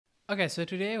Okay, so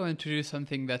today I want to do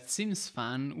something that seems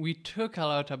fun. We talk a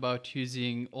lot about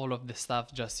using all of the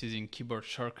stuff just using keyboard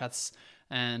shortcuts,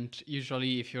 and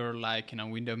usually if you're like in a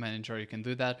window manager you can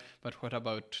do that, but what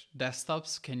about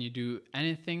desktops? Can you do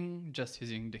anything just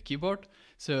using the keyboard?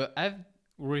 So I've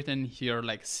written here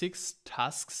like 6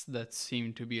 tasks that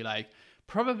seem to be like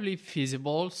probably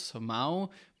feasible somehow,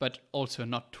 but also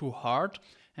not too hard.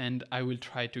 And I will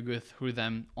try to go through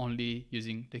them only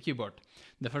using the keyboard.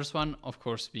 The first one, of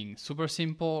course, being super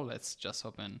simple. Let's just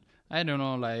open, I don't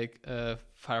know, like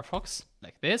Firefox,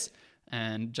 like this.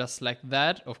 And just like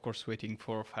that, of course, waiting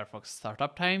for Firefox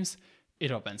startup times,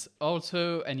 it opens.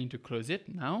 Also, I need to close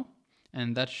it now,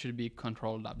 and that should be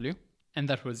Control W. And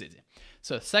that was easy.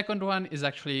 So second one is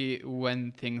actually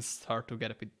when things start to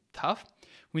get a bit tough.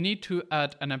 We need to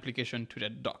add an application to the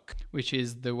dock, which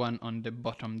is the one on the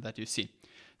bottom that you see.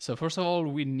 So first of all,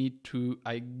 we need to,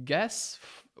 I guess,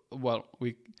 well,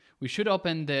 we should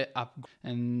open the app,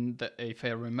 and if I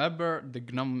remember the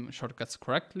GNOME shortcuts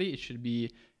correctly, it should be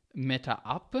Meta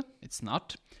App. It's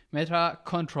not. Meta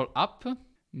Control App,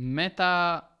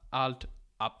 Meta Alt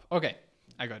App. Okay,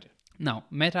 I got it. Now,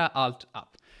 Meta Alt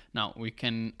App. Now we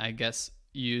can, I guess,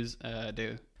 use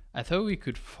I thought we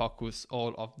could focus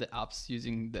all of the apps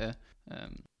using the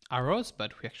arrows,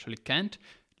 but we actually can't.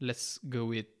 Let's go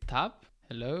with Tab.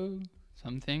 Hello,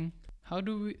 something. How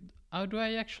do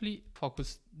I actually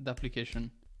focus the application?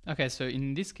 Okay, so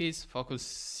in this case, focus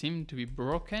seemed to be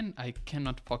broken. I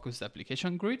cannot focus the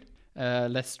application grid.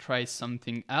 Let's try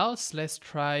something else. Let's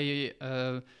try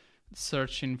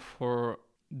searching for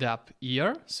the app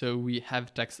here. So we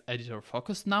have text editor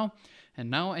focused now.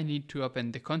 And now I need to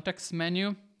open the context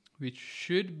menu, which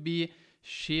should be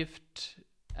Shift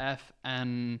F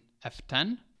and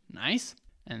F10. Nice.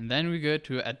 And then we go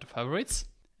to add to favorites,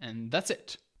 and that's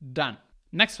it. Done.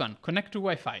 Next one, connect to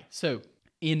Wi-Fi. So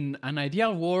in an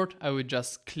ideal world, I would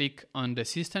just click on the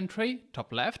system tray,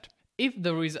 top left. If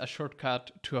there is a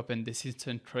shortcut to open the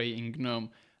system tray in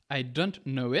GNOME, I don't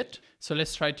know it. So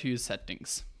let's try to use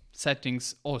settings.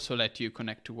 Settings also let you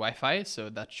connect to Wi-Fi,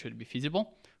 so that should be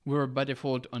feasible. We're by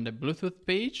default on the Bluetooth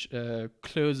page,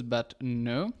 close but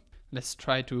no. Let's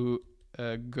try to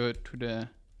go to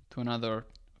another.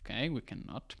 Okay, we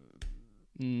cannot.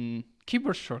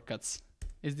 Keyboard shortcuts.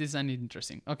 Is this any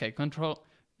interesting? Okay, control.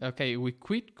 Okay, we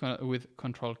quit with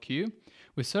Control Q.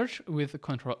 We search with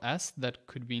Control S. That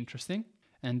could be interesting.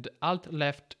 And Alt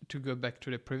left to go back to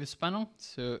the previous panel.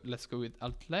 So let's go with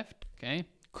Alt left. Okay,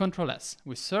 Control S.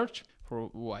 We search for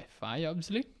Wi-Fi,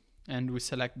 obviously, and we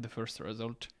select the first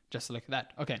result, just like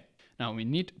that. Okay, now we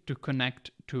need to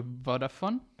connect to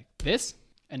Vodafone, like this,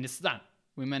 and it's done.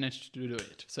 We managed to do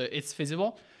it. So it's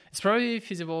feasible. It's probably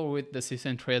feasible with the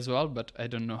system tray as well, but I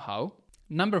don't know how.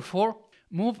 Number 4,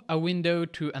 move a window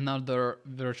to another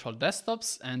virtual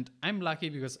desktops. And I'm lucky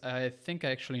because I think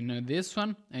I actually know this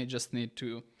one. I just need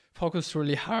to focus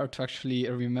really hard to actually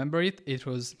remember it.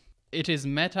 It is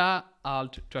Meta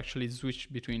Alt to actually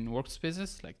switch between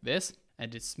workspaces like this.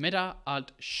 And it's Meta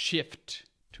Alt Shift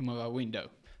to move a window.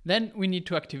 Then we need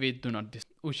to activate Do Not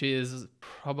Disturb, which is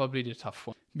probably the tough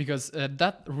one, because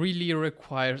that really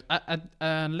requires,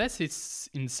 unless it's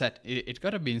in it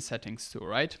gotta be in settings too,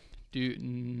 right? Do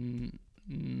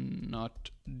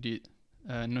not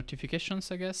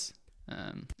notifications, I guess.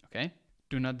 Okay,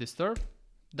 Do Not Disturb.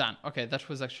 Done. Okay, that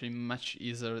was actually much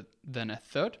easier than I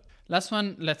thought. Last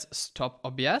one, let's stop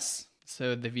OBS.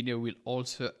 So the video will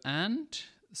also end.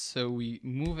 So we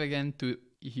move again to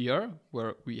here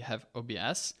where we have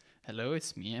OBS. Hello,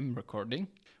 it's me, I'm recording.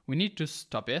 We need to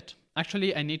stop it.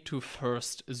 Actually, I need to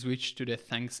first switch to the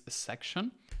thanks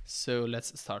section. So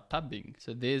let's start tabbing.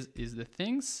 So this is the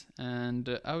things,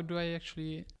 and how do I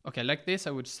actually, okay, like this,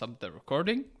 I would stop the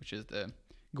recording, which is the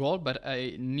goal, but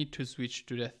I need to switch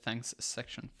to the thanks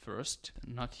section first,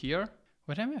 not here.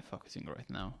 What am I focusing right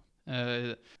now?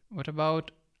 What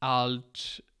about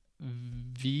Alt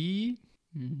V?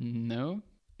 No,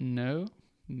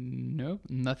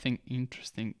 nothing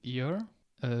interesting here.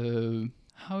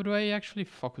 How do I actually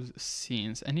focus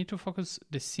scenes? I need to focus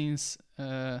the scenes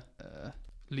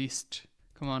list.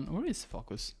 Come on, where is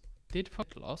focus? Did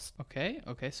focus lost? Okay,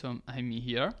 so I'm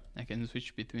here. I can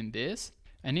switch between this.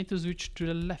 I need to switch to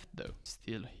the left though.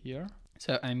 Still here.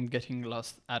 So I'm getting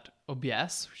lost at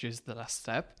OBS, which is the last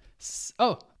step.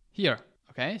 Oh, here.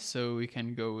 Okay, so we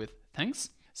can go with thanks.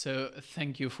 So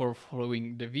thank you for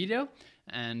following the video,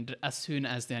 and as soon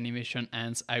as the animation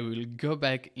ends, I will go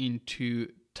back into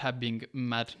tabbing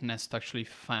madness to actually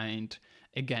find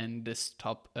again the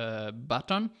stop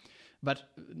button. But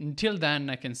until then,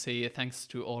 I can say thanks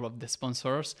to all of the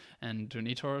sponsors and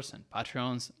donators and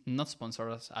Patreons, not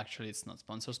sponsors, actually it's not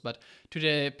sponsors, but to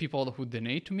the people who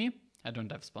donate to me. I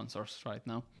don't have sponsors right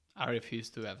now. I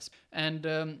refuse to have. And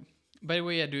by the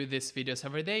way, I do these videos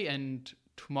every day, and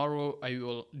tomorrow I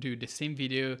will do the same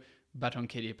video but on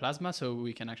KDE Plasma, so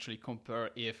we can actually compare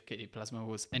if KDE Plasma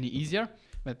was any easier.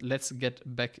 But let's get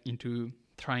back into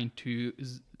trying to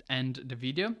end the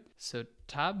video. So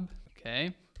tab,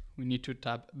 okay. We need to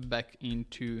tab back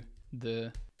into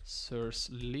the source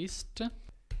list.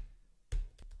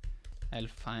 I'll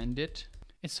find it.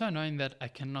 It's so annoying that I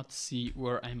cannot see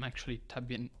where I'm actually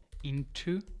tabbing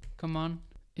into. Come on.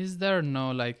 Is there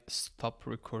no like stop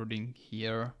recording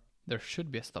here? There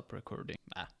should be a stop recording.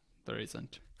 Ah, there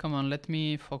isn't. Come on, let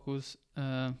me focus.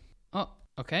 Oh,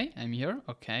 okay, I'm here.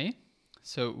 Okay.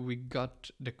 So we got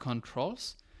the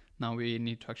controls. Now we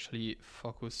need to actually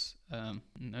focus.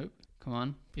 Nope. Come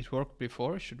on. It worked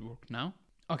before. It should work now.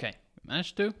 Okay, we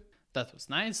managed to. That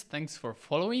was nice. Thanks for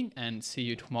following, and see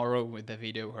you tomorrow with the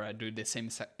video where I do the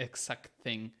same exact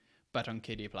thing but on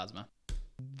KDE Plasma.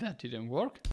 That didn't work.